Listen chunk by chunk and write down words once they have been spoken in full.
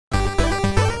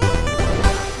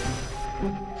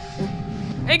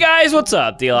Hey guys, what's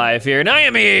up? D-Live here, and I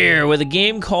am here with a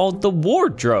game called The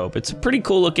Wardrobe. It's a pretty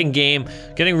cool looking game,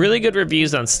 getting really good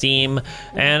reviews on Steam,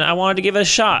 and I wanted to give it a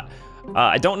shot.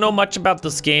 I don't know much about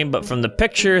this game, but from the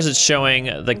pictures it's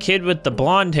showing the kid with the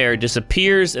blonde hair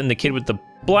disappears and the kid with the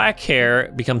black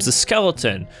hair becomes a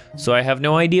skeleton. So I have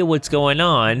no idea what's going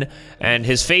on, and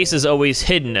his face is always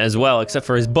hidden as well, except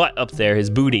for his butt up there, his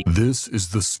booty. This is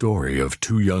the story of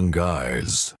two young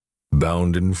guys,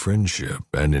 bound in friendship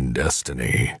and in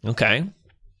destiny. Okay.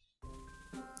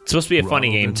 It's supposed to be a funny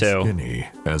game too. Skinny,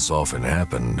 as often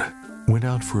happened, went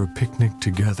out for a picnic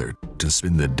together to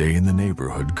spend the day in the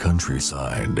neighborhood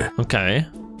countryside. Okay.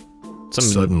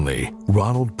 Suddenly,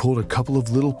 Ronald pulled a couple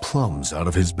of little plums out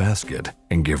of his basket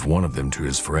and gave one of them to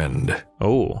his friend.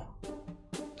 Oh.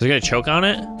 Is he gonna choke on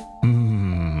it?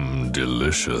 Mmm,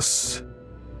 delicious.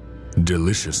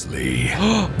 Deliciously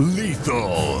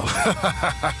lethal.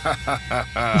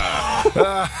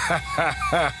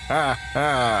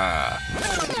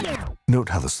 Note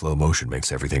how the slow motion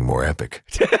makes everything more epic.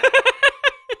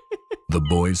 The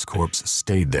boy's corpse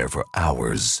stayed there for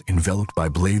hours, enveloped by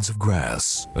blades of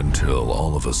grass, until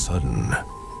all of a sudden,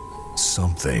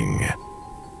 something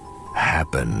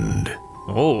happened.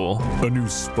 Oh. A new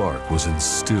spark was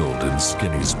instilled in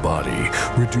Skinny's body,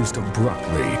 reduced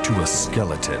abruptly to a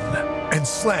skeleton, and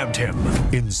slammed him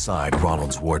inside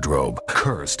Ronald's wardrobe,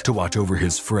 cursed to watch over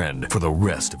his friend for the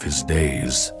rest of his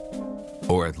days.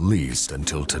 Or at least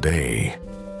until today,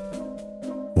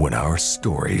 when our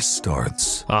story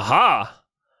starts. Aha!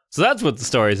 So that's what the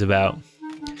story's about.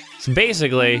 So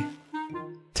basically...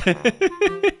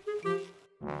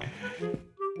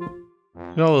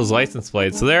 Look at all those license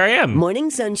plates. So there I am. Morning,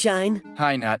 sunshine.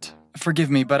 Hi, Nut. Forgive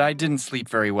me, but I didn't sleep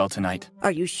very well tonight.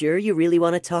 Are you sure you really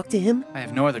want to talk to him? I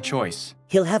have no other choice.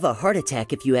 He'll have a heart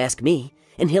attack if you ask me,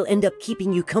 and he'll end up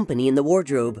keeping you company in the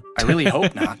wardrobe. I really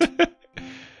hope not.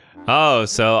 Oh,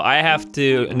 so I have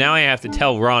to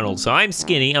tell Ronald. So I'm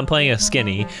Skinny, I'm playing a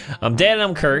Skinny. I'm dead and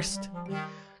I'm cursed.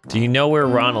 Do you know where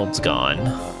Ronald's gone?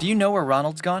 Do you know where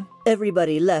Ronald's gone?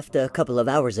 Everybody left a couple of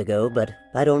hours ago, but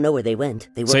I don't know where they went.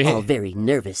 They were all very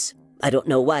nervous. I don't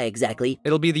know why exactly.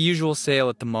 It'll be the usual sale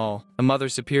at the mall. The Mother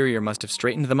Superior must have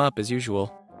straightened them up as usual.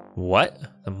 What?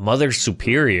 The Mother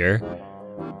Superior?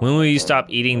 When will you stop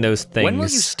eating those things? When will you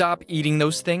stop eating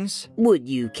those things? Would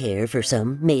you care for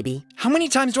some, maybe? How many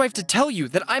times do I have to tell you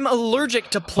that I'm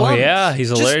allergic to plums? Oh yeah, he's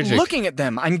allergic. Just looking at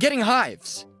them, I'm getting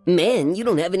hives. Man, you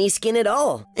don't have any skin at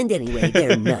all. And anyway,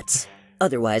 they're nuts.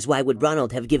 Otherwise, why would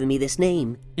Ronald have given me this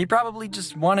name? He probably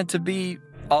just wanted to be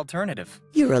alternative.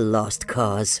 You're a lost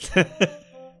cause.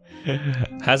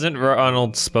 Hasn't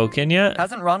Ronald spoken yet?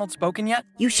 Hasn't Ronald spoken yet?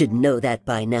 You should know that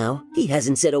by now. He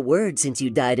hasn't said a word since you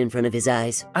died in front of his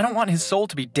eyes. I don't want his soul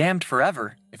to be damned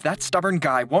forever. If that stubborn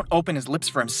guy won't open his lips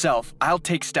for himself, I'll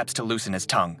take steps to loosen his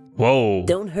tongue. Whoa.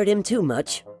 Don't hurt him too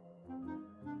much.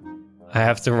 I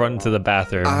have to run to the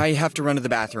bathroom. I have to run to the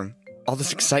bathroom. All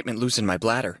this excitement loosened my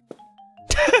bladder.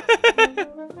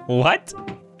 What?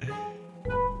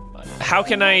 How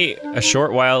can I, a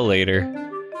short while later,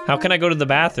 how can I go to the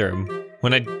bathroom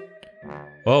when I,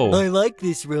 whoa. I like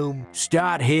this room.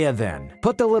 Start here then.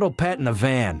 Put the little pet in the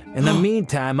van. In the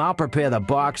meantime, I'll prepare the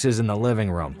boxes in the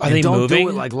living room. Are they don't moving?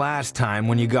 do it like last time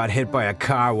when you got hit by a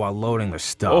car while loading the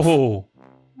stuff. Oh.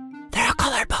 There are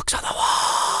colored books on the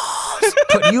walls.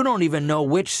 But you don't even know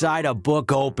which side a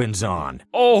book opens on.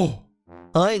 Oh.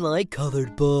 I like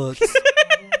colored books.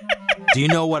 Do you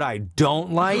know what I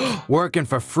don't like? Working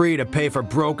for free to pay for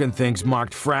broken things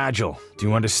marked fragile. Do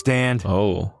you understand?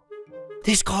 Oh.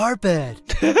 This carpet.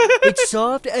 It's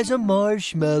soft as a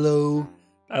marshmallow.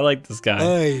 I like this guy.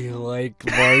 I like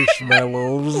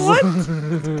marshmallows. What? What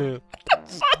the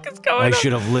fuck is going on? I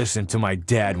should have listened to my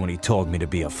dad when he told me to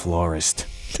be a florist.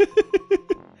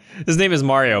 His name is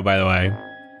Mario, by the way.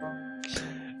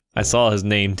 I saw his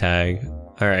name tag.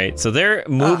 All right, so they're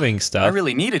moving stuff. I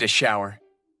really needed a shower.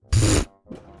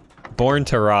 Born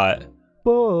to rot.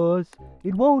 Boss,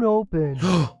 it won't open.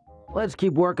 Let's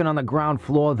keep working on the ground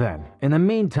floor then. In the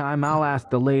meantime, I'll ask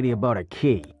the lady about a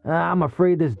key. I'm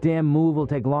afraid this damn move will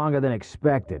take longer than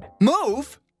expected.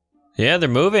 Move? Yeah, they're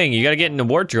moving. You gotta get in the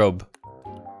wardrobe.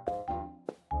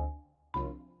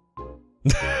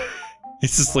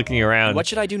 He's just looking around. What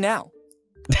should I do now?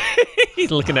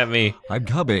 He's looking at me. I'm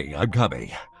coming.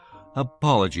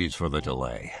 Apologies for the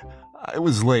delay. I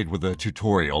was late with a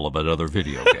tutorial of another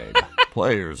video game.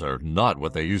 Players are not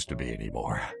what they used to be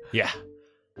anymore. Yeah.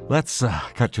 Let's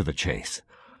cut to the chase.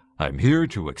 I'm here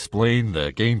to explain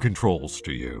the game controls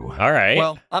to you. All right.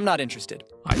 Well, I'm not interested.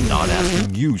 I'm not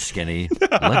asking you, Skinny.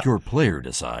 Let your player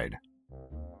decide.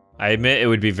 I admit it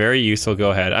would be very useful.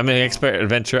 Go ahead. I'm an expert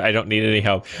adventurer. I don't need any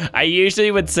help. I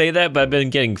usually would say that, but I've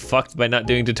been getting fucked by not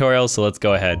doing tutorials, so let's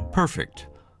go ahead. Perfect.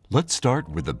 Let's start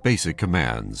with the basic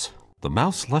commands. The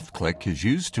mouse left click is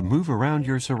used to move around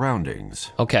your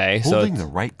surroundings. Okay, Holding the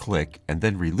right click and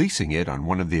then releasing it on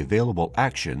one of the available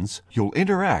actions, you'll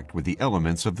interact with the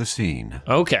elements of the scene.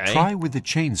 Okay. Try with the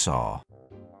chainsaw.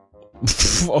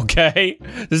 Okay.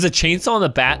 There's a chainsaw in the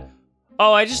bat.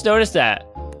 Oh, I just noticed that.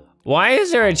 Why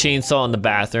is there a chainsaw in the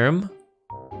bathroom?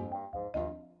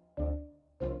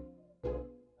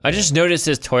 I just noticed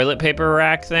his toilet paper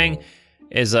rack thing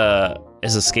is a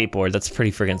skateboard. That's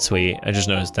pretty freaking sweet. I just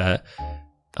noticed that.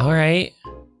 All right.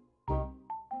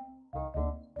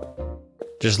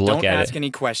 Just look at it. Don't ask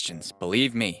any questions,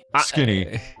 believe me.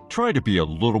 Skinny, try to be a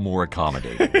little more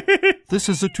accommodating. This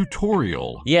is a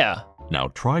tutorial. Yeah. Now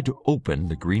try to open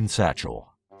the green satchel.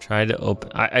 Try to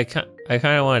open. I kind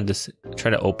of wanted to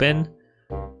try to open.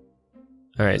 All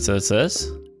right, so it's this.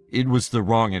 It was the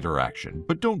wrong interaction,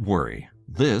 but don't worry.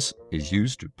 This is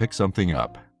used to pick something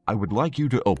up. I would like you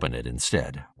to open it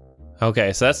instead.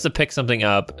 Okay, so that's to pick something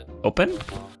up. Open?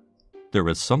 There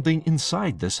is something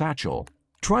inside the satchel.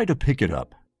 Try to pick it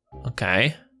up.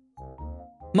 Okay.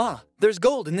 Ma, there's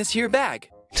gold in this here bag.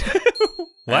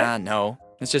 What? No,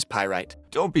 it's just pyrite.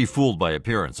 Don't be fooled by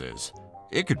appearances.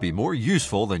 It could be more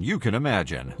useful than you can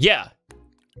imagine. Yeah.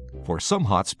 For some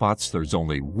hotspots, there's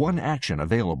only one action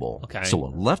available. Okay. So a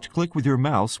left click with your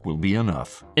mouse will be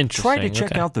enough. Interesting. Try to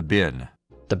check out the bin.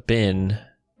 The bin.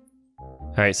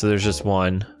 All right, so there's just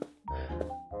one.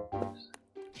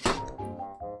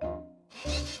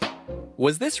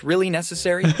 Was this really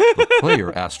necessary? The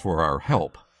player asked for our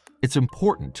help. It's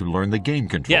important to learn the game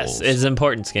controls. Yes, it's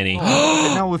important, Skinny.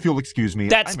 And now, if you'll excuse me,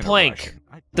 That's I'm in a Plank.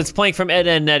 rush. That's Plank from Ed,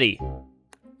 Edd n Eddy.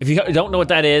 If you don't know what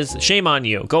that is, shame on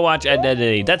you. Go watch Ed, Edd n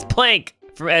Eddy. That's Plank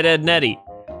from Ed, Edd n Eddy.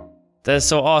 That is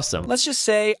so awesome. Let's just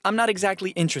say I'm not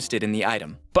exactly interested in the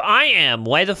item. But I am.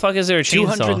 Why the fuck is there a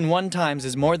chainsaw? 201 times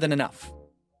is more than enough.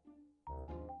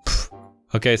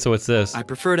 Okay, so what's this? I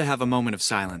prefer to have a moment of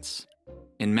silence.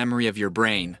 In memory of your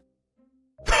brain.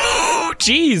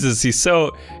 Jesus,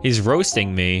 he's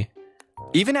roasting me.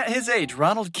 Even at his age,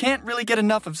 Ronald can't really get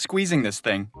enough of squeezing this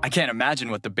thing. I can't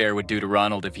imagine what the bear would do to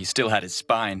Ronald if he still had his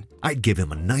spine. I'd give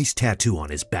him a nice tattoo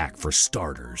on his back for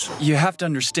starters. You have to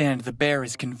understand, the bear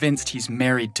is convinced he's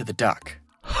married to the duck.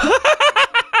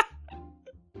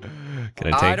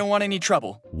 Can I don't want any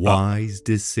trouble. Wise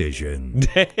decision.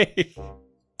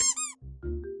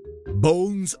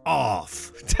 Bones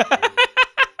off.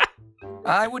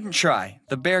 I wouldn't try.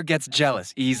 The bear gets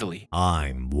jealous easily.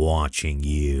 I'm watching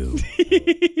you.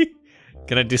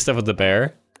 Can I do stuff with the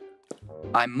bear?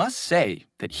 I must say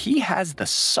that he has the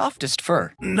softest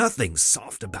fur. Nothing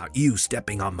soft about you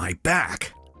stepping on my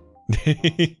back.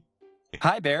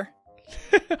 Hi, bear.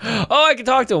 Oh, I can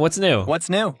talk to him. What's new? What's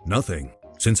new? Nothing,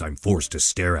 since I'm forced to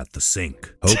stare at the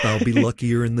sink. Hope I'll be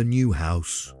luckier in the new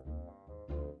house.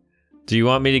 Do you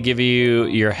want me to give you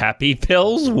your happy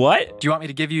pills? What? Do you want me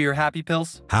to give you your happy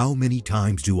pills? How many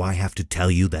times do I have to tell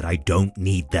you that I don't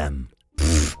need them?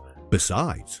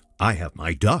 Besides, I have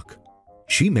my duck.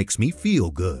 She makes me feel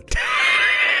good.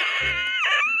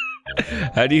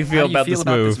 How do you feel about this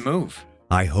move?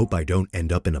 I hope I don't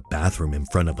end up in a bathroom in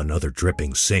front of another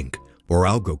dripping sink, or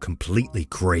I'll go completely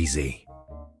crazy.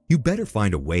 You better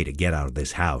find a way to get out of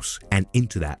this house and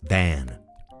into that van.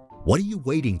 What are you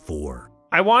waiting for?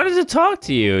 I wanted to talk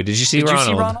to you. Did you see Ronald? Did you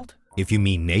see Ronald? If you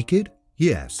mean naked,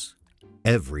 yes.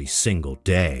 Every single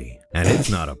day. And it's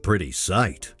not a pretty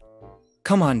sight.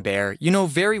 Come on, Bear. You know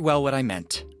very well what I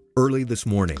meant. Early this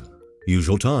morning.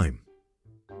 Usual time.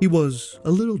 He was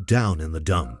a little down in the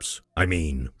dumps. I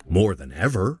mean, more than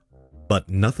ever. But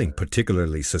nothing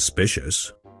particularly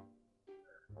suspicious.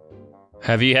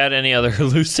 Have you had any other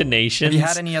hallucinations? Have you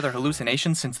had any other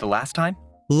hallucinations since the last time?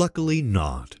 Luckily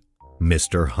not,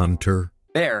 Mr. Hunter.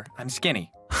 Bear, I'm Skinny.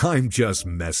 I'm just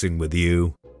messing with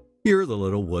you. You're the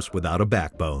little wuss without a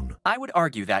backbone. I would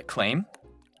argue that claim.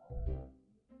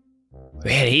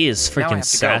 Man, he is freaking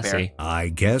sassy. I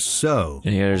guess so.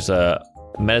 And here's a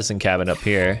medicine cabinet up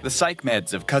here. The psych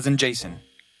meds of Cousin Jason.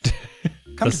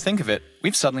 Come to think of it,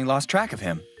 we've suddenly lost track of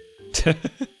him.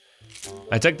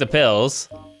 I took the pills.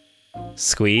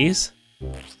 Squeeze.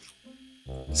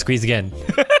 Squeeze again.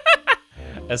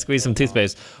 I squeezed some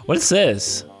toothpaste. What is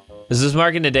this? Is this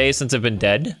marking the day since I've been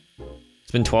dead?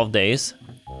 It's been 12 days.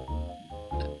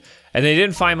 And they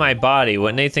didn't find my body.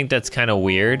 Wouldn't they think that's kind of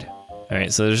weird? All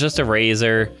right, so there's just a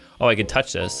razor. Oh, I could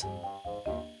touch this.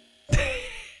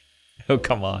 Oh,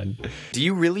 come on. Do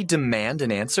you really demand an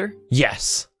answer?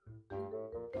 Yes.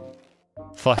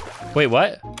 Fuck. Wait,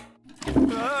 what?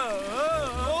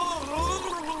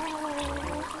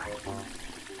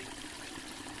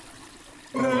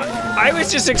 I was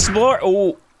just exploring.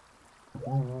 Oh.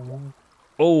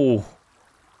 Oh.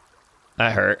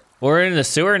 That hurt. We're in the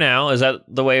sewer now. Is that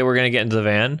the way we're gonna get into the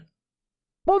van?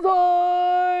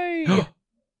 Bullseye!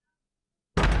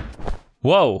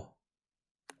 Whoa.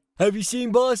 Have you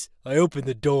seen, boss? I opened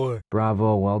the door.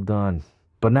 Bravo, well done.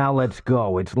 But now let's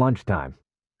go. It's lunchtime.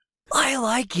 I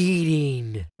like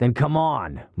eating. Then come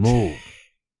on, move.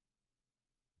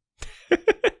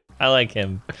 I like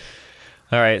him.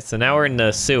 All right, so now we're in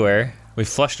the sewer. We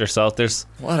flushed ourselves. There's...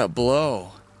 What a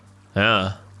blow.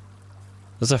 Yeah.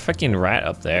 There's a freaking rat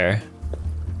up there.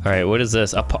 All right, what is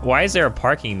this? Why is there a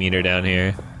parking meter down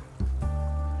here?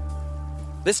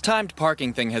 This timed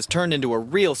parking thing has turned into a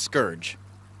real scourge.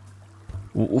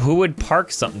 Who would park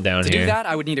something down here? To do that,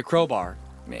 I would need a crowbar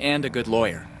and a good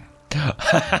lawyer.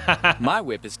 My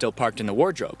whip is still parked in the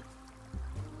wardrobe.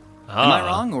 Am I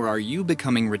wrong, or are you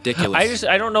becoming ridiculous?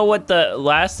 I don't know what the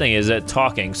last thing is.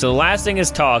 Talking. So the last thing is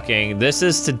talking. This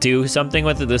is to do something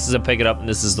with it. This is to pick it up, and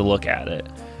this is to look at it.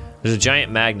 There's a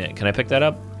giant magnet. Can I pick that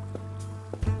up?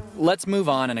 Let's move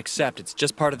on and accept it's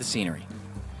just part of the scenery.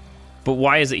 But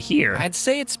why is it here? I'd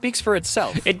say it speaks for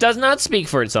itself. It does not speak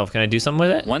for itself. Can I do something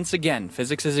with it? Once again,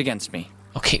 physics is against me.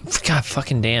 Okay, God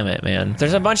fucking damn it, man.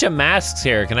 There's a bunch of masks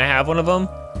here. Can I have one of them?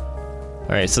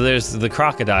 All right, so there's the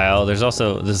crocodile. There's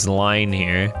also this line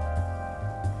here.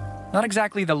 Not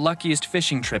exactly the luckiest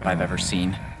fishing trip I've ever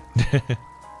seen. All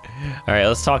right,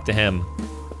 let's talk to him.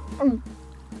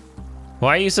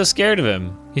 Why are you so scared of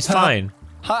him? He's fine.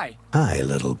 Hi. Hi,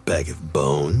 little bag of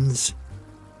bones.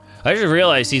 I just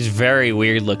realized he's very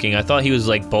weird looking. I thought he was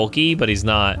like bulky, but he's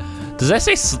not. Does that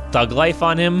say Thug Life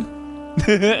on him?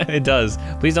 It does.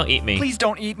 Please don't eat me. Please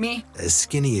don't eat me. As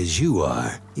skinny as you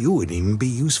are, you wouldn't even be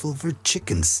useful for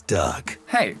chicken stock.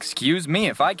 Hey, excuse me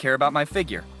if I care about my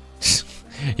figure.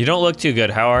 You don't look too good.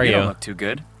 How are you? You don't look too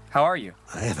good. How are you?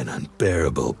 I have an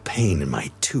unbearable pain in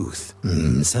my tooth.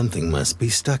 Something must be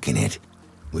stuck in it.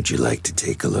 Would you like to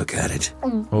take a look at it?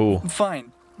 Ooh.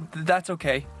 Fine. That's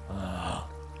okay.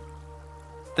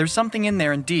 There's something in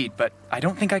there indeed, but I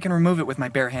don't think I can remove it with my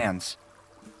bare hands.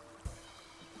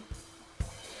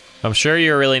 I'm sure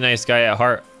you're a really nice guy at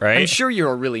heart, right? I'm sure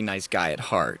you're a really nice guy at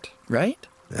heart, right?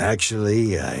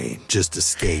 Actually, I just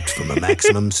escaped from a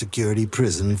maximum security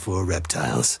prison for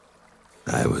reptiles.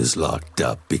 I was locked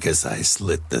up because I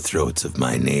slit the throats of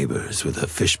my neighbors with a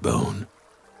fishbone.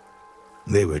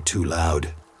 They were too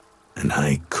loud, and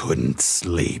I couldn't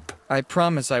sleep. I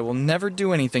promise I will never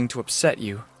do anything to upset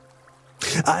you.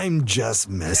 I'm just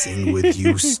messing with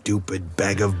you, stupid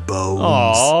bag of bones.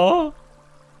 Aww.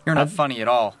 You're not funny at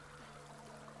all.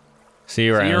 See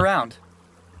you around. See you around.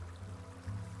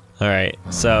 All right,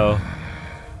 so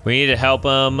we need to help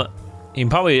him. He can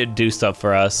probably do stuff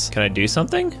for us. Can I do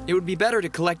something? It would be better to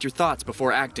collect your thoughts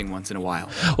before acting once in a while.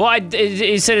 Well,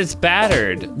 he said it's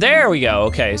battered. There we go.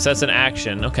 Okay, so that's an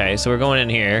action. Okay, so we're going in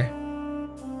here.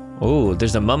 Ooh,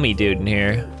 there's a mummy dude in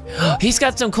here. He's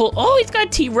got some cool, oh, he's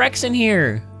got T-Rex in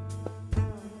here.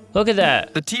 Look at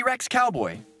that. The T-Rex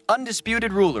cowboy,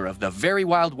 undisputed ruler of the very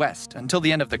Wild West until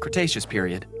the end of the Cretaceous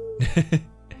period.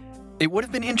 It would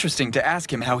have been interesting to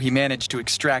ask him how he managed to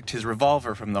extract his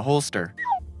revolver from the holster.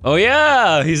 Oh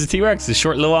yeah, he's a T-Rex, his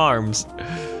short little arms.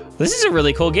 This is a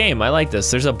really cool game. I like this.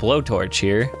 There's a blowtorch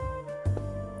here.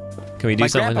 Can we do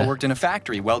something? My grandpa worked in a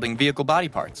factory welding vehicle body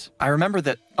parts. I remember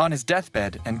that on his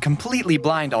deathbed, and completely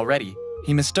blind already,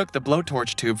 he mistook the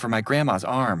blowtorch tube for my grandma's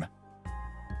arm.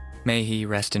 May he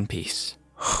rest in peace.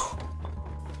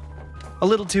 A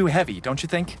little too heavy, don't you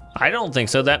think? I don't think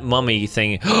so. That mummy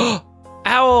thing.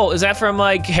 Owl! Is that from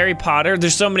like Harry Potter?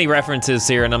 There's so many references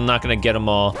here, and I'm not gonna get them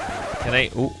all. Can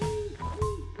I? Ooh.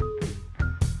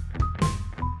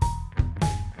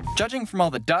 Judging from all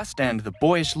the dust and the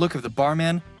boyish look of the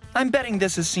barman, I'm betting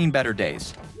this has seen better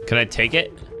days. Can I take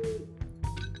it?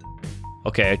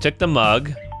 Okay, I took the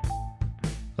mug.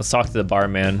 Let's talk to the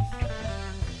barman.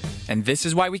 And this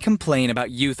is why we complain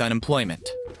about youth unemployment.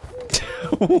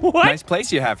 What? Nice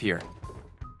place you have here.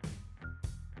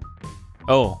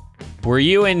 Oh, were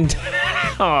you in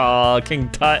Aw, King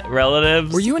Tut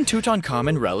relatives? Were you and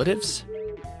Tutankhamun relatives?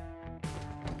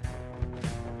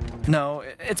 No,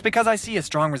 it's because I see a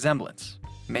strong resemblance.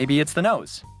 Maybe it's the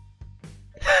nose.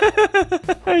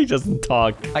 He doesn't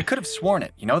talk. I could have sworn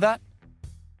it, you know that?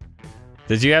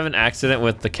 Did you have an accident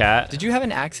with the cat? Did you have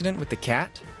an accident with the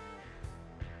cat?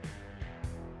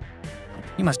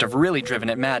 You must have really driven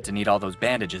it mad to need all those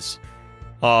bandages.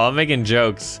 Oh, I'm making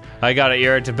jokes. I got it.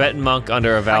 You're a Tibetan monk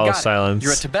under a vow of silence.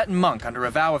 You're a Tibetan monk under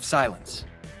a vow of silence.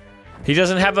 He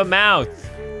doesn't have a mouth.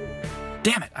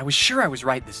 Damn it, I was sure I was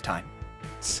right this time.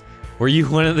 Were you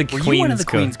one of the Queen's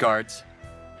Queen's guards?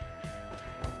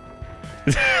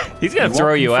 He's gonna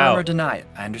throw you confirm out. or deny it,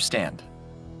 I understand.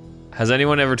 Has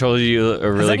anyone ever told you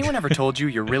a really... Has anyone ever told you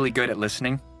you're really good at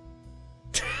listening?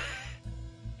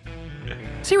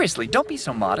 Seriously, don't be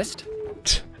so modest.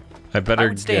 I better... I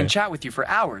would stay and chat with you for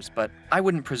hours, but I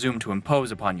wouldn't presume to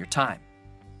impose upon your time.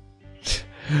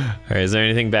 Alright, is there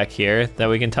anything back here that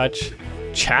we can touch?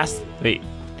 Wait.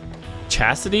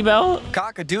 Chastity belt?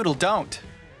 Cock-a-doodle don't.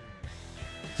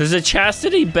 There's a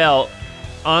chastity belt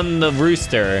on the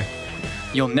rooster.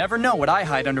 You'll never know what I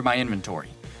hide under my inventory.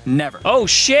 Never. Oh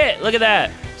shit, look at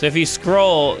that. So if you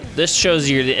scroll, this shows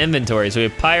you the inventory. So we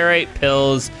have pyrite,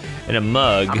 pills, and a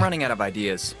mug. I'm running out of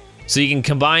ideas. So you can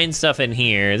combine stuff in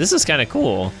here. This is kind of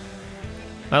cool.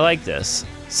 I like this.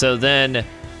 So then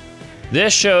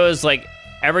this shows like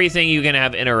everything you can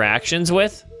have interactions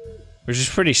with, which is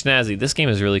pretty snazzy. This game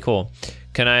is really cool.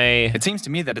 Can I... It seems to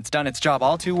me that it's done its job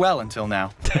all too well until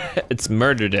now. It's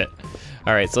murdered it.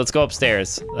 All right, so let's go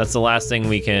upstairs. That's the last thing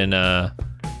we can,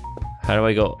 how do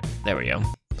I go? There we go.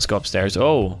 Let's go upstairs.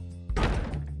 Oh.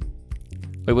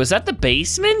 Wait, was that the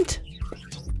basement?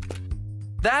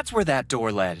 That's where that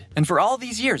door led. And for all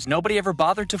these years, nobody ever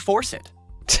bothered to force it.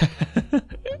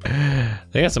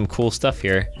 They got some cool stuff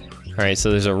here. All right,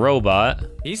 so there's a robot.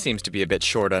 He seems to be a bit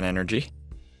short on energy.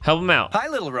 Help him out. Hi,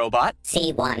 little robot.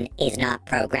 C1 is not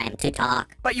programmed to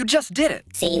talk. But you just did it.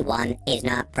 C1 is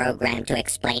not programmed to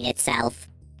explain itself.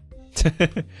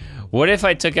 What if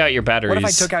I took out your batteries? What if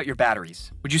I took out your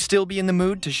batteries? Would you still be in the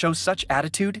mood to show such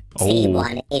attitude?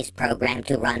 C1 is programmed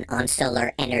to run on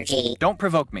solar energy. Don't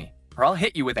provoke me, or I'll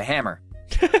hit you with a hammer.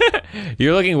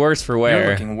 You're looking worse for wear.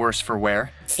 You're looking worse for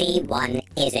wear. C1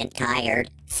 isn't tired.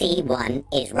 C1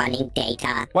 is running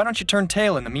data. Why don't you turn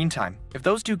tail in the meantime? If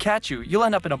those two catch you, you'll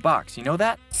end up in a box, you know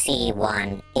that?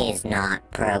 C1 is not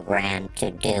programmed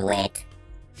to do it.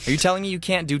 Are you telling me you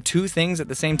can't do two things at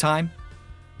the same time?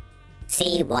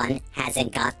 C1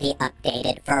 hasn't got the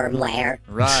updated firmware.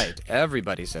 Right,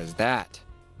 everybody says that.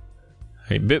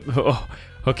 Hey,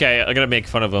 okay, I gotta make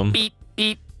fun of him. Beep,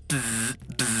 beep, bzz,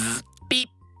 bzz, beep,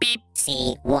 beep.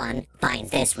 C1 finds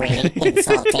this really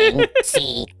insulting.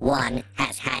 C1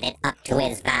 has had it up to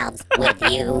his valves with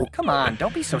you. Come on,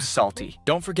 don't be so salty.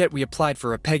 Don't forget we applied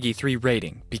for a Peggy 3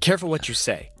 rating. Be careful what you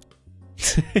say.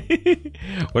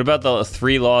 What about the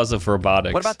 3 laws of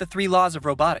robotics? What about the 3 laws of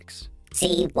robotics?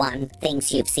 C1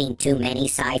 thinks you've seen too many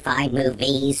sci-fi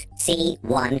movies.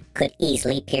 C1 could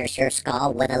easily pierce your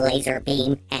skull with a laser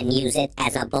beam and use it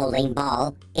as a bowling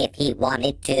ball if he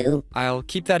wanted to. I'll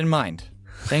keep that in mind.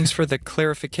 Thanks for the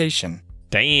clarification.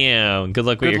 Damn, good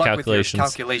luck with your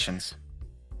calculations.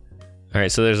 All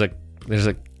right, so there's a,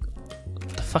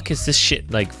 what the fuck is this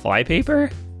shit, like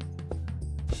flypaper?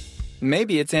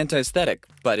 Maybe it's anti-aesthetic,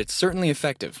 but it's certainly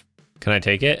effective. Can I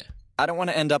take it? I don't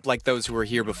want to end up like those who were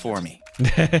here before me. All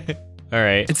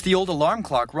right. It's the old alarm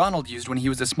clock Ronald used when he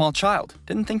was a small child.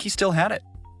 Didn't think he still had it.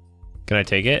 Can I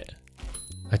take it?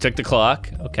 I took the clock.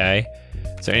 Okay.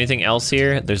 Is there anything else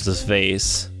here? There's this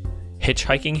vase.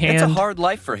 Hitchhiking hand? It's a hard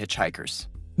life for hitchhikers.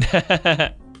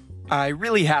 I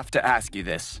really have to ask you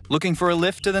this. Looking for a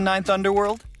lift to the 9th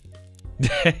Underworld? All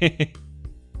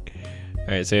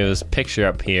right, so we have this picture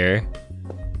up here.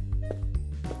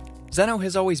 Zeno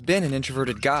has always been an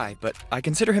introverted guy, but I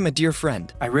consider him a dear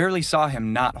friend. I rarely saw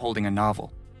him not holding a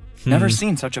novel. Never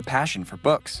seen such a passion for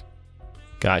books.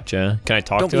 Gotcha. Can I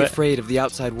talk to it? Don't be afraid of the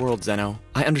outside world, Zeno.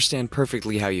 I understand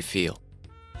perfectly how you feel.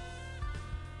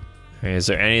 Okay, is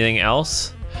there anything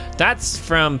else? That's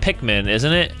from Pikmin,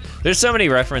 isn't it? There's so many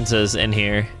references in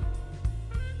here.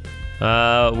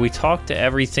 We talked to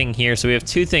everything here, so we have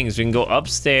 2 things. We can go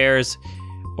upstairs,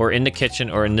 or in the kitchen,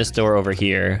 or in this door over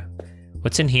here.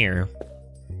 What's in here?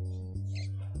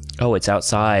 Oh, it's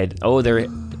outside. Oh, they're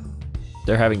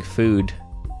having food.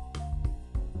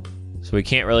 So we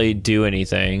can't really do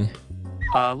anything.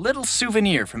 A little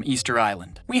souvenir from Easter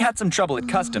Island. We had some trouble at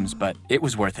customs, but it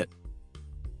was worth it.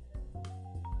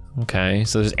 Okay,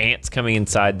 so there's ants coming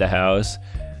inside the house.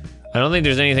 I don't think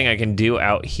there's anything I can do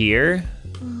out here.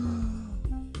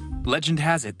 Legend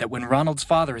has it that when Ronald's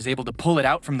father is able to pull it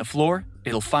out from the floor,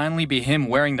 it'll finally be him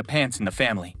wearing the pants in the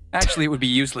family. Actually, it would be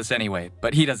useless anyway,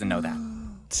 but he doesn't know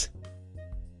that.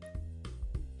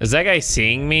 Is that guy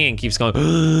seeing me and keeps going,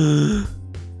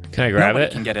 Can I grab Nobody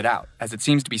it? can get it out, as it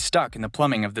seems to be stuck in the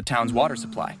plumbing of the town's water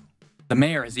supply. The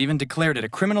mayor has even declared it a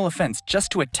criminal offense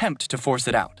just to attempt to force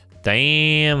it out.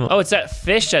 Damn. Oh, it's that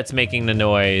fish that's making the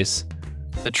noise.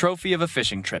 The trophy of a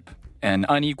fishing trip. An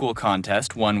unequal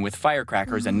contest won with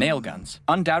firecrackers and nail guns.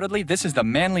 Undoubtedly, this is the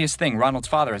manliest thing Ronald's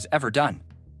father has ever done.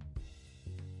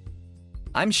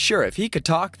 I'm sure if he could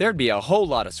talk, there'd be a whole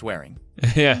lot of swearing.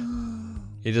 Yeah.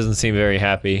 He doesn't seem very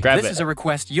happy. Grab it. This is a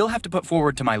request you'll have to put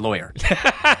forward to my lawyer.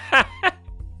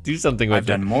 Do something with it. I've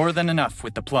done more than enough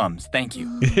with the plums, thank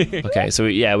you. Okay, so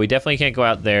yeah, we definitely can't go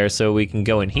out there, so we can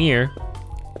go in here.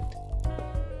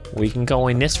 We can go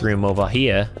in this room over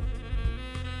here.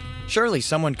 Surely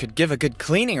someone could give a good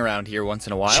cleaning around here once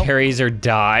in a while. Cherries or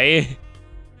die.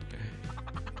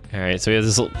 All right, so we have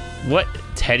this, what,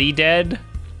 Teddy dead?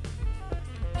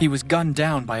 He was gunned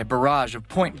down by a barrage of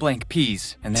point-blank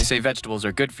peas, and they say vegetables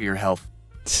are good for your health.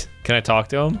 Can I talk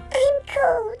to him? I'm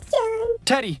cold, John.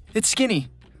 Teddy, it's Skinny.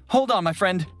 Hold on, my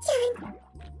friend. John,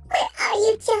 where are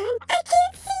you, John? I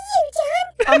can't see you,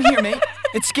 John. I'm here, mate.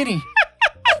 It's Skinny.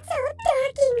 It's all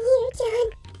dark in here,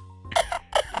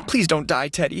 John. Please don't die,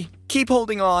 Teddy. Keep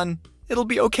holding on. It'll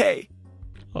be okay.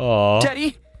 Aww.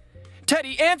 Teddy?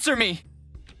 Teddy, answer me!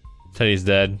 Teddy's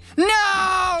dead.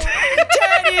 No!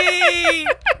 Teddy!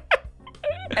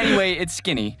 Anyway, it's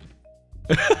Skinny.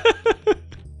 Is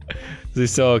he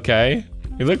still okay?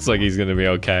 He looks like he's gonna be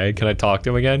okay. Can I talk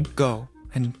to him again? Go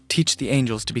and teach the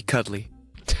angels to be cuddly.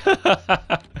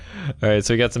 Alright,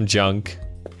 so we got some junk.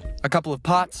 A couple of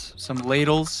pots, some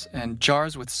ladles, and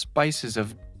jars with spices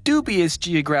of dubious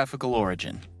geographical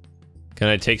origin. Can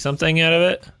I take something out of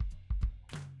it?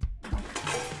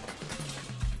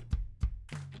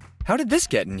 How did this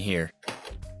get in here?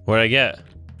 What did I get?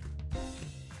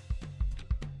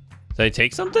 Did I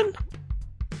take something?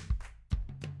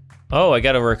 Oh, I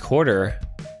got a recorder.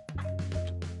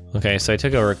 Okay, so I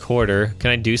took a recorder. Can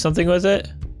I do something with it?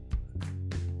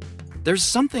 There's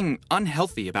something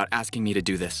unhealthy about asking me to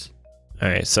do this.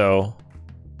 Alright, so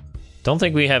don't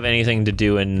think we have anything to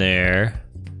do in there.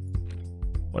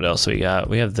 What else we got?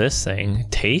 We have this thing.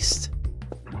 Taste?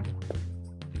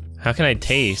 How can I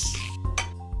taste?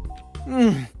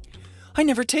 I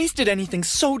never tasted anything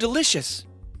so delicious.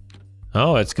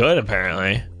 Oh, it's good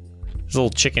apparently. There's a little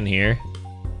chicken here.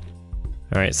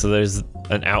 Alright, so there's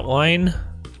an outline.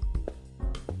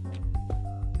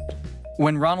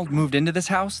 When Ronald moved into this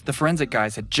house, the forensic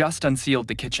guys had just unsealed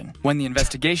the kitchen. When the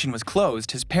investigation was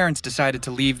closed, his parents decided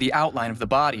to leave the outline of the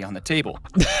body on the table.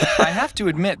 I have to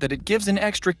admit that it gives an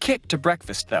extra kick to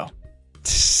breakfast, though.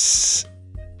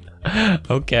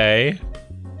 Okay.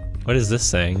 What is this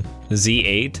thing?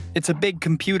 Z8? It's a big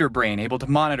computer brain able to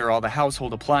monitor all the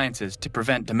household appliances to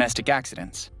prevent domestic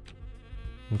accidents.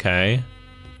 Okay.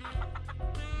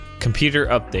 Computer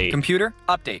update. Computer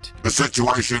update. The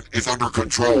situation is under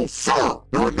control, sir.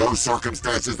 There are no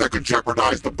circumstances that could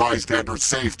jeopardize the bystander's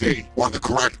safety or the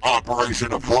correct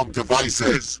operation of home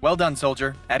devices. Well done,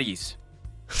 soldier. At ease.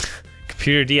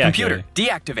 Computer deactivate. Computer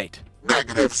deactivate.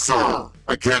 Negative, sir.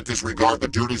 I can't disregard the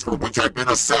duties for which I've been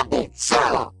assembled,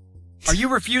 sir. Are you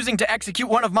refusing to execute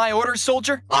one of my orders,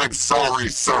 soldier? I'm sorry,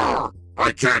 sir.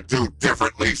 I can't do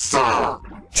differently, sir.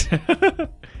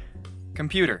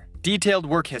 Computer. Detailed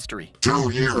work history.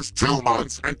 2 years, 2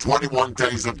 months, and 21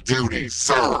 days of duty,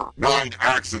 sir. 9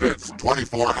 accidents,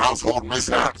 24 household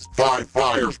mishaps, 5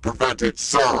 fires prevented,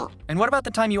 sir. And what about the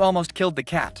time you almost killed the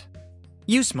cat?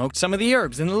 You smoked some of the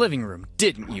herbs in the living room,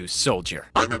 didn't you, soldier?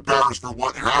 I'm embarrassed for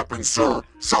what happened, sir.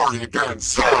 Sorry again,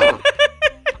 sir.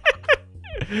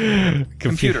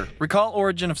 Computer, recall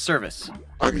origin of service.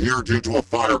 I'm here due to a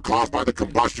fire caused by the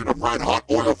combustion of red-hot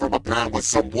oil from a pan with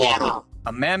some water.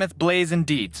 A mammoth blaze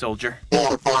indeed, soldier.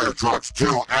 4 fire trucks,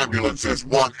 2 ambulances,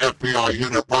 1 FBI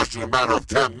unit rushed in a matter of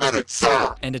 10 minutes,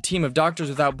 sir. And a team of Doctors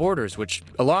Without Borders, which,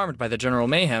 alarmed by the general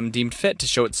mayhem, deemed fit to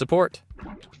show its support.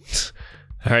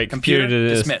 All right, computer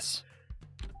dismiss.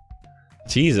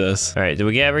 Jesus. All right, did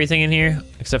we get everything in here?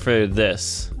 Except for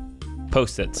this.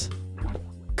 Post-its.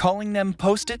 Calling them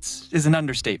post-its is an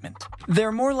understatement.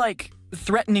 They're more like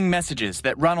threatening messages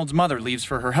that Ronald's mother leaves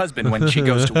for her husband when she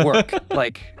goes to work.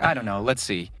 Like, I don't know, let's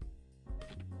see.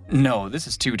 No, this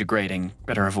is too degrading.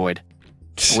 Better avoid.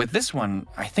 With this one,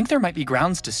 I think there might be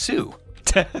grounds to sue.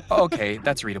 Okay,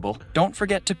 that's readable. Don't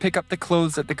forget to pick up the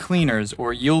clothes at the cleaners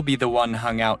or you'll be the one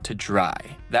hung out to dry.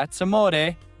 That's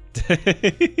amore.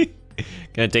 Can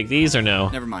I take these or no?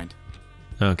 Never mind.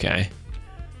 Okay.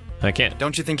 I can't.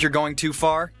 Don't you think you're going too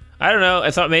far? I don't know. I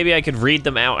thought maybe I could read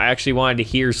them out. I actually wanted to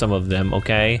hear some of them,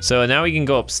 okay? So now we can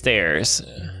go upstairs.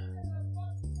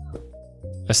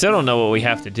 I still don't know what we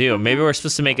have to do. Maybe we're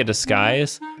supposed to make a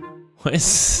disguise? What is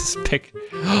this pic?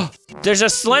 There's a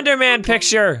Slender Man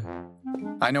picture!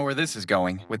 I know where this is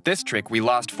going. With this trick, we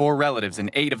lost 4 relatives and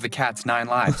 8 of the cat's 9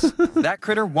 lives. That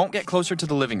critter won't get closer to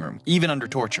the living room, even under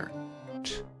torture.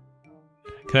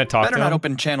 Can I talk to him? Better not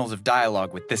open channels of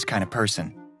dialogue with this kind of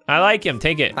person. I like him,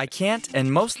 take it. I can't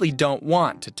and mostly don't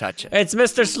want to touch it. It's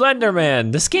Mr.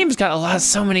 Slenderman. This game's got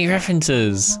so many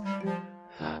references.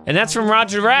 And that's from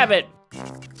Roger Rabbit.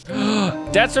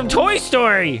 That's from Toy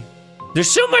Story. There's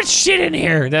so much shit in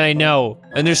here that I know.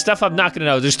 And there's stuff I'm not gonna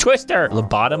know. There's Twister.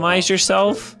 Lobotomize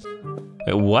yourself?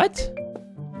 Wait, what?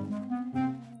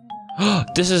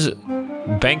 This is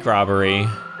bank robbery.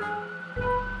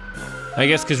 I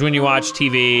guess because when you watch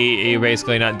TV, you're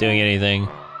basically not doing anything.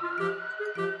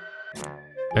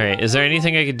 All right, is there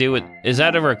anything I could do with, is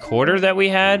that a recorder that we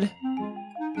had?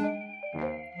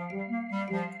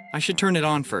 I should turn it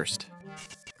on first.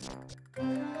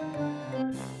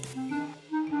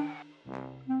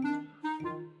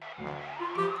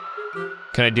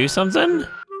 Can I do something?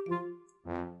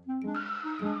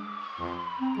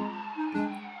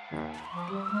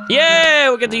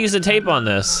 Yeah, we get to use the tape on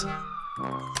this.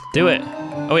 Do it.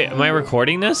 Oh wait, am I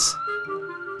recording this?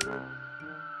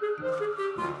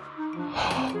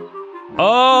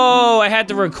 Oh, I had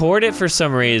to record it for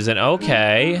some reason.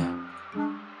 Okay.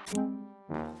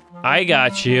 I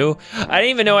got you. I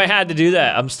didn't even know I had to do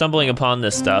that. I'm stumbling upon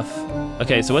this stuff.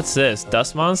 Okay, so what's this?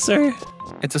 Dust monster?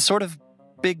 It's a sort of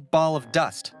big ball of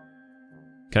dust.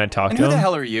 Can I talk And to him? who the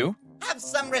hell are you? Have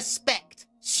some respect,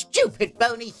 stupid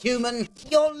bony human.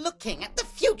 You're looking at the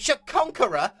future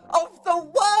conqueror of the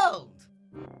world.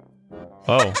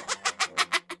 Oh.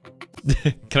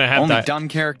 Can I have Only that? dumb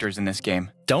characters in this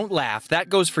game. Don't laugh. That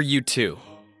goes for you too.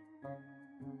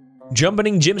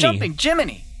 Jumping Jiminy. Jumping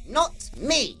Jiminy! Not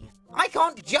me. I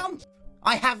can't jump.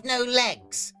 I have no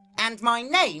legs. And my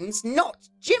name's not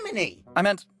Jiminy. I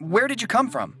meant, where did you come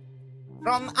from?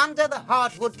 From under the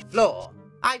hardwood floor.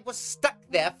 I was stuck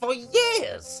there for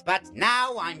years. But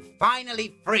now I'm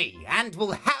finally free and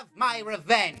will have my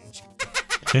revenge.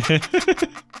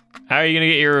 How are you gonna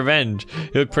get your revenge?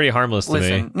 You look pretty harmless to me.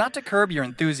 Listen, not to curb your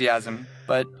enthusiasm,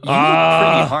 but you look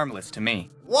pretty harmless to me.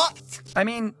 What? I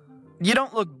mean, you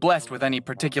don't look blessed with any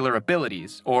particular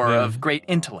abilities, or of great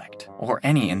intellect, or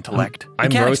any intellect. I'm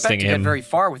you can't roasting expect to him. get very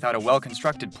far without a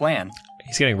well-constructed plan.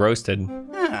 He's getting roasted.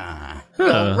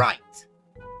 You're right.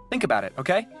 Think about it,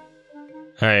 okay?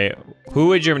 All right, who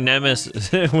would your nemesis?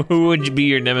 Who would be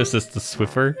your nemesis? The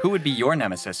Swiffer? Who would be your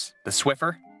nemesis? The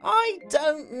Swiffer? I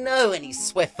don't know any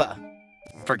Swiffer.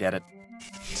 Forget it.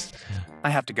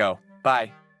 I have to go.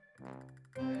 Bye.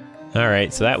 All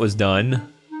right, so that was done.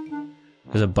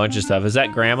 There's a bunch of stuff. Is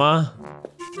that Grandma?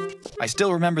 I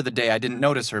still remember the day I didn't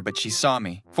notice her, but she saw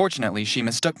me. Fortunately, she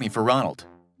mistook me for Ronald.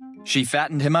 She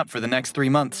fattened him up for the next 3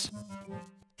 months.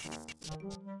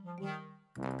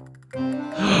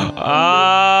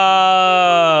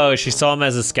 Oh, she saw him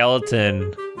as a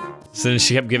skeleton. So then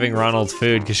she kept giving Ronald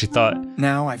food because she thought...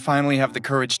 Now I finally have the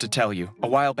courage to tell you. A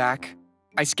while back,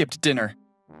 I skipped dinner.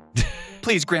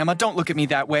 Please, Grandma, don't look at me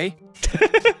that way.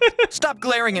 Stop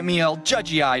glaring at me all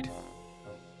judgy-eyed.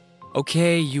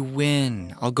 Okay, you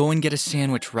win. I'll go and get a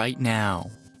sandwich right now.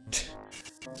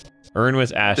 Urn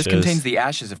with ashes. This contains the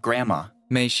ashes of Grandma.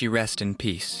 May she rest in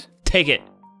peace. Take it.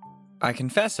 I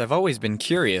confess I've always been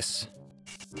curious.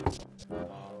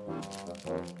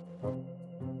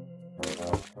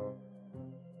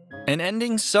 An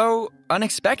ending so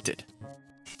unexpected.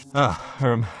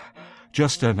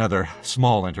 Just another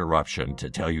small interruption to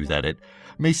tell you that it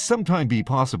may sometime be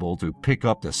possible to pick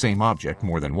up the same object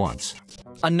more than once.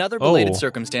 Another belated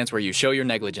circumstance where you show your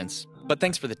negligence. But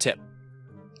thanks for the tip.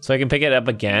 So I can pick it up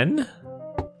again?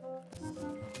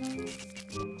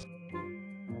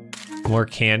 More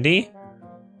candy?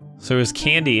 So there's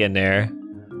candy in there.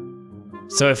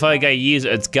 So if I use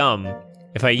it, it's gum.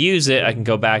 If I use it, I can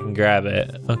go back and grab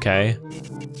it. Okay.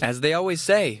 As they always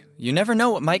say, you never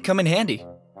know what might come in handy.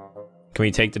 Can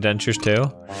we take the dentures too?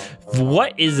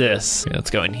 What is this? Okay, let's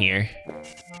go in here.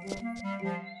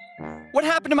 What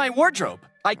happened to my wardrobe?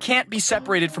 I can't be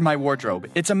separated from my wardrobe.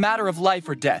 It's a matter of life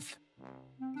or death.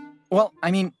 Well,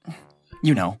 I mean,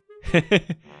 you know.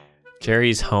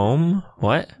 Jerry's home?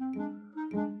 What?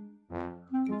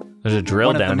 There's a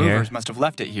drill down One of the here. movers must have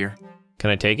left it here. Can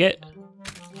I take it?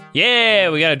 Yeah,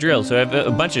 we got a drill, so I have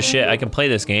a bunch of shit. I can play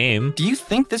this game. Do you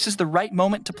think this is the right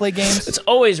moment to play games? It's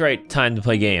always right time to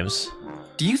play games.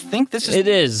 Do you think this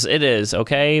is... It is,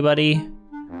 okay, buddy?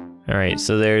 All right,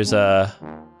 so there's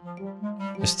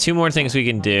 2 more things we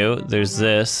can do. There's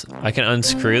this. I can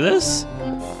unscrew this?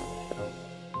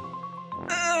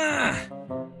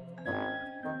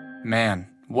 Man,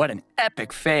 what an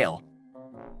epic fail.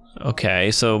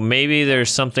 Okay, so maybe there's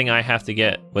something I have to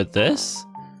get with this?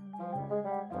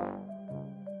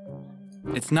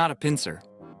 It's not a pincer.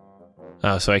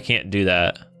 Oh, so I can't do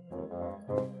that.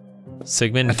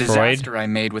 Sigmund A Freud? disaster I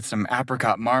made with some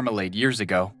apricot marmalade years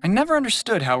ago. I never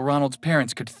understood how Ronald's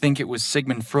parents could think it was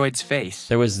Sigmund Freud's face.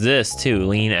 There was this too,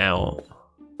 lean out.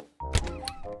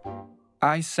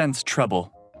 I sense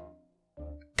trouble.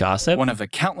 Gossip? One of the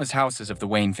countless houses of the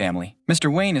Wayne family.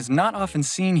 Mr. Wayne is not often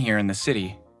seen here in the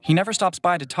city. He never stops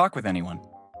by to talk with anyone.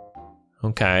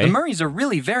 Okay. The Murrays are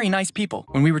really very nice people.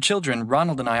 When we were children,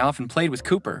 Ronald and I often played with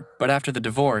Cooper, but after the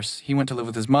divorce, he went to live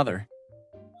with his mother.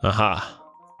 Aha.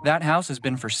 That house has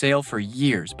been for sale for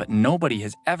years, but nobody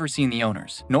has ever seen the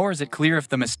owners. Nor is it clear if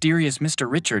the mysterious Mr.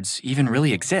 Richards even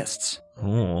really exists.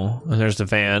 Oh, and there's the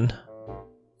van.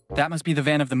 That must be the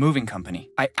van of the moving company.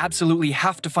 I absolutely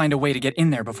have to find a way to get in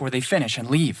there before they finish and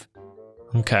leave.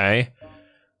 Okay.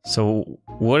 So,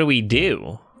 what do we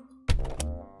do?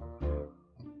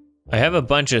 I have a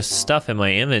bunch of stuff in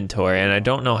my inventory, and I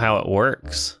don't know how it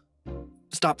works.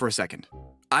 Stop for a second.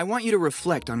 I want you to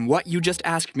reflect on what you just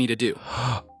asked me to do.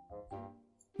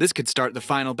 This could start the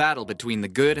final battle between the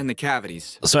good and the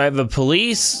cavities. So I have a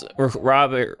police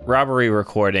robbery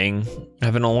recording. I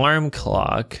have an alarm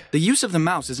clock. The use of the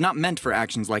mouse is not meant for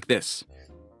actions like this.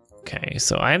 Okay,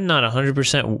 so I'm not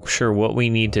 100% sure what we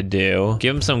need to do.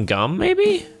 Give him some gum,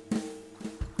 maybe?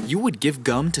 You would give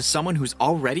gum to someone who's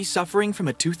already suffering from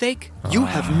a toothache? You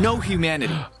have no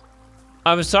humanity.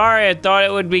 I'm sorry, I thought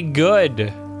it would be good.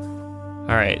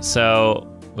 All right,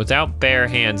 so without bare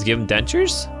hands, give him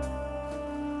dentures?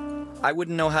 I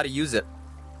wouldn't know how to use it.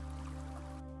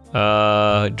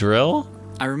 Drill?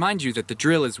 I remind you that the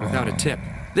drill is without a tip.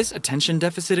 This attention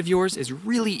deficit of yours is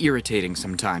really irritating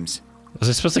sometimes. Was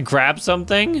I supposed to grab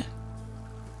something?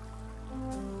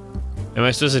 Am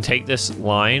I supposed to take this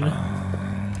line?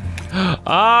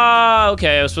 Ah,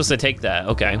 okay, I was supposed to take that,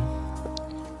 okay.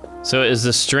 So is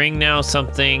the string now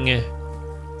something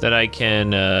that I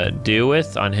can do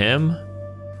with on him?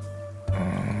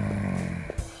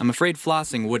 I'm afraid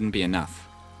flossing wouldn't be enough.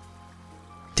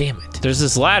 Damn it. There's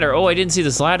this ladder. Oh, I didn't see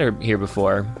this ladder here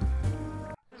before.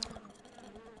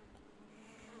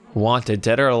 Wanted,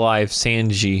 dead or alive,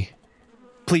 Sanji.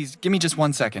 Please, give me just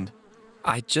 1 second.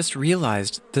 I just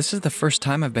realized this is the first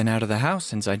time I've been out of the house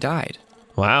since I died.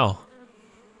 Wow.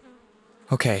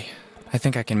 Okay, I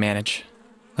think I can manage.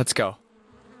 Let's go.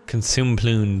 Consume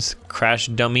plumes. Crash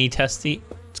dummy testy.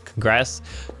 Congrats.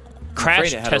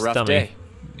 Crash test dummy. Day.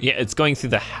 Yeah, it's going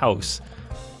through the house.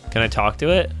 Can I talk to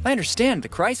it? I understand the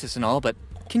crisis and all, but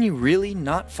can you really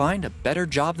not find a better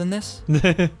job than this?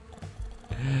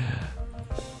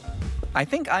 I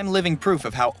think I'm living proof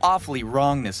of how awfully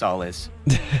wrong this all is.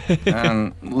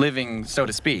 Living, so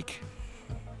to speak.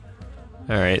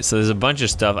 All right, so there's a bunch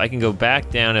of stuff. I can go back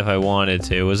down if I wanted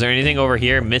to. Was there anything over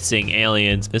here? Missing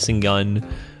aliens, missing gun.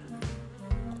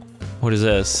 What is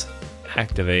this?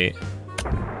 Activate.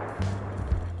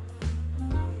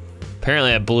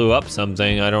 Apparently I blew up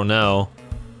something, I don't know.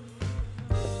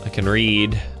 I can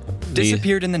read.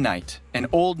 Disappeared in the night, an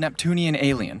old Neptunian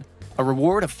alien. A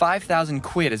reward of 5,000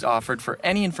 quid is offered for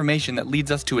any information that leads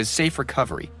us to his safe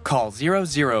recovery. Call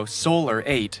 00 Solar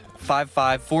 8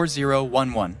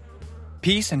 554011.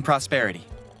 Peace and prosperity.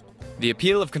 The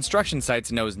appeal of construction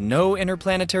sites knows no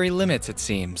interplanetary limits, it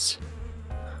seems.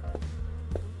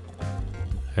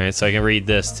 All right, so I can read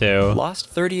this too. Lost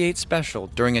 38 special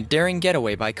during a daring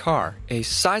getaway by car. A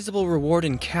sizable reward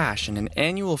in cash and an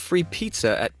annual free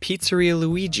pizza at Pizzeria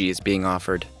Luigi is being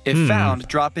offered. If found,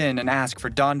 drop in and ask for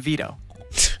Don Vito.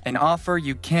 An offer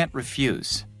you can't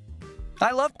refuse.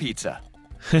 I love pizza.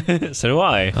 So do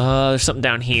I. There's something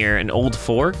down here, an old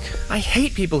fork. I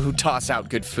hate people who toss out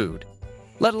good food,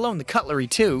 let alone the cutlery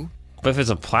too. But if it's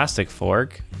a plastic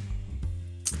fork.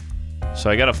 So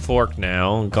I got a fork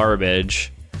now,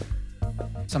 garbage.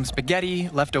 Some spaghetti,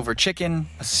 leftover chicken,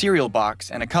 a cereal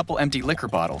box, and a couple empty liquor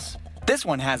bottles. This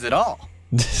one has it all.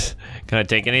 Can I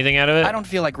take anything out of it? I don't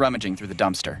feel like rummaging through the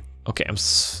dumpster. Okay,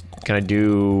 can I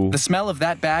do... The smell of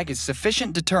that bag is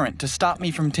sufficient deterrent to stop me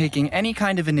from taking any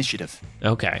kind of initiative.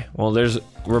 Okay, well there's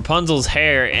Rapunzel's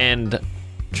hair and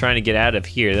trying to get out of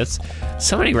here. That's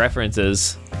so many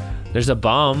references. There's a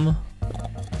bum.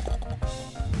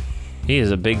 He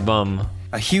is a big bum.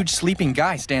 A huge sleeping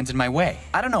guy stands in my way.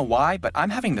 I don't know why, but I'm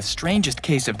having the strangest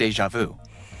case of deja vu.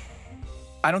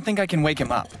 I don't think I can wake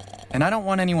him up, and I don't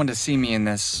want anyone to see me in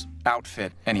this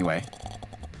outfit anyway.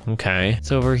 Okay,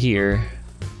 it's over here.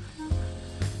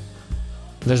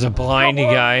 There's a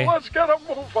blindy guy. Let's get a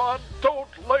move on. Don't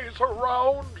laze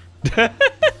around.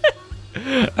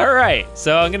 All right,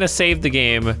 so I'm gonna save the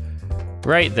game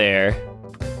right there.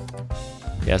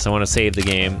 Yes, I want to save the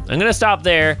game. I'm gonna stop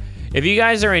there. If you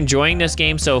guys are enjoying this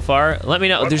game so far, let me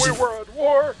know. When we were at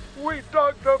war, we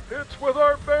dug the pits with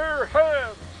our bare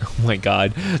hands. Oh my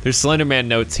God, there's Slenderman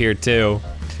notes here too.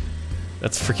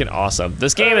 That's freaking awesome.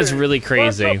 This game is really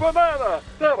crazy. That's a banana,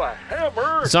 not a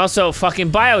hammer. There's also a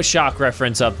fucking BioShock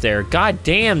reference up there. God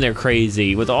damn, they're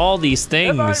crazy with all these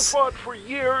things. And I fought for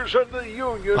years in the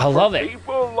Union I love for it.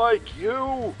 people like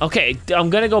you. Okay, I'm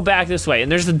gonna go back this way,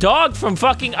 and there's the dog from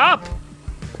fucking Up.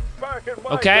 Back in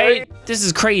my Okay, day, this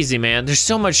is crazy, man. There's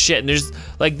so much shit, and there's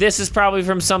like this is probably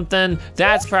from something.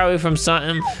 That's probably from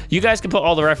something. You guys can put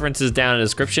all the references down in the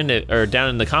description or down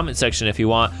in the comment section if you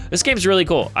want. This game's really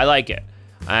cool. I like it,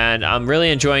 and I'm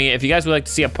really enjoying it. If you guys would like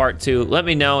to see a part 2, let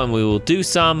me know, and we will do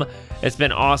some. It's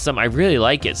been awesome. I really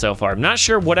like it so far. I'm not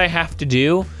sure what I have to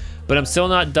do, but I'm still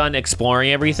not done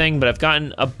exploring everything, but I've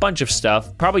gotten a bunch of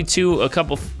stuff. Probably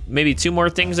maybe 2 more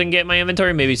things I can get in my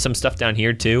inventory, maybe some stuff down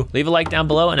here too. Leave a like down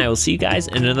below, and I will see you guys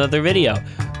in another video.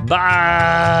 Bye!